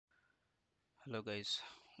Hello guys,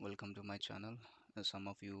 welcome to my channel. Some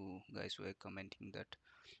of you guys were commenting that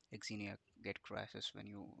Xenia get crashes when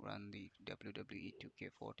you run the WWE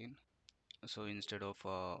 2K14. So instead of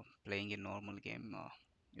playing a normal game,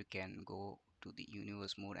 you can go to the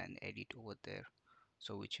universe mode and edit over there.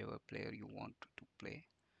 So whichever player you want to play,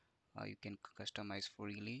 you can customize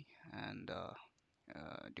freely, and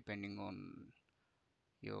depending on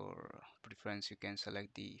your preference, you can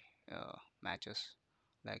select the matches.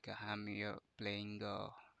 Like I'm here playing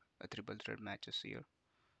a triple threat matches here.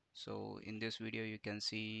 So in this video you can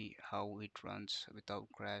see how it runs without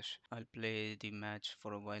crash. I'll play the match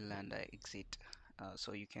for a while and I exit,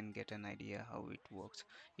 so you can get an idea how it works.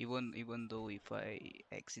 Even though if I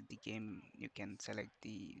exit the game, you can select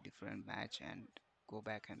the different match and go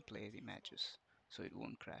back and play the matches, so it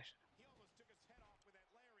won't crash.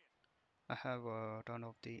 I have turned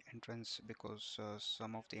off the entrance because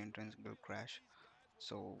some of the entrance will crash,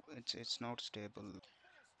 so it's not stable.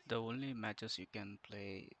 The only matches you can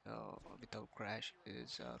play without crash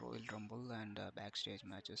is Royal Rumble and backstage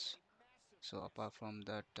matches. So apart from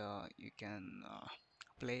that, you can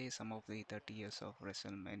play some of the 30 years of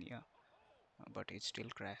WrestleMania, but it still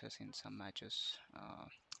crashes in some matches.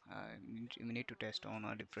 We need to test on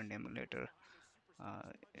a different emulator.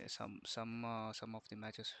 Some of the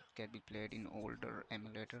matches can be played in older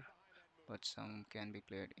emulator, but some can be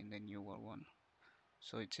played in the newer one.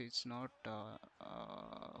 So it's not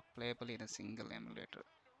playable in a single emulator.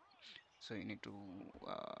 So you need to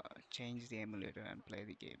change the emulator and play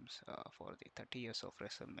the games for the 30 years of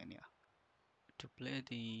WrestleMania. To play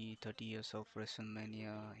the 30 years of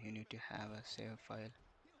WrestleMania, you need to have a save file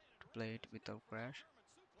to play it without crash.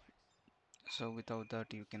 So without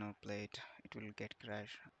that, you cannot play it. It will get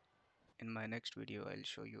crash. In my next video, I'll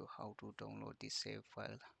show you how to download the save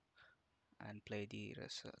file and play the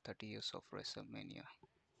 30 years of WrestleMania.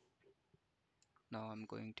 Now I'm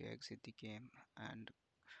going to exit the game and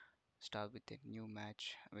start with a new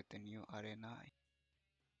match with a new arena.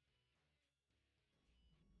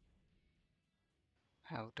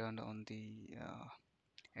 Have turned on the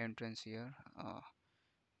entrance here.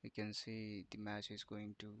 We can see the match is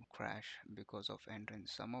going to crash because of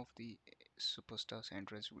entrance. Some of the superstars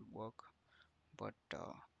entrance will work, but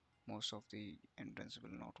most of the entrance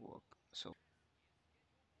will not work. So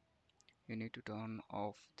you need to turn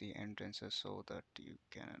off the entrances so that you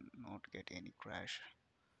can not get any crash.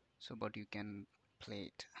 So but you can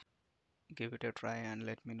play it. Give it a try and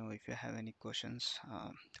let me know if you have any questions.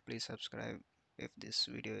 Please subscribe if this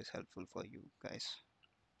video is helpful for you guys.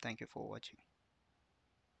 Thank you for watching.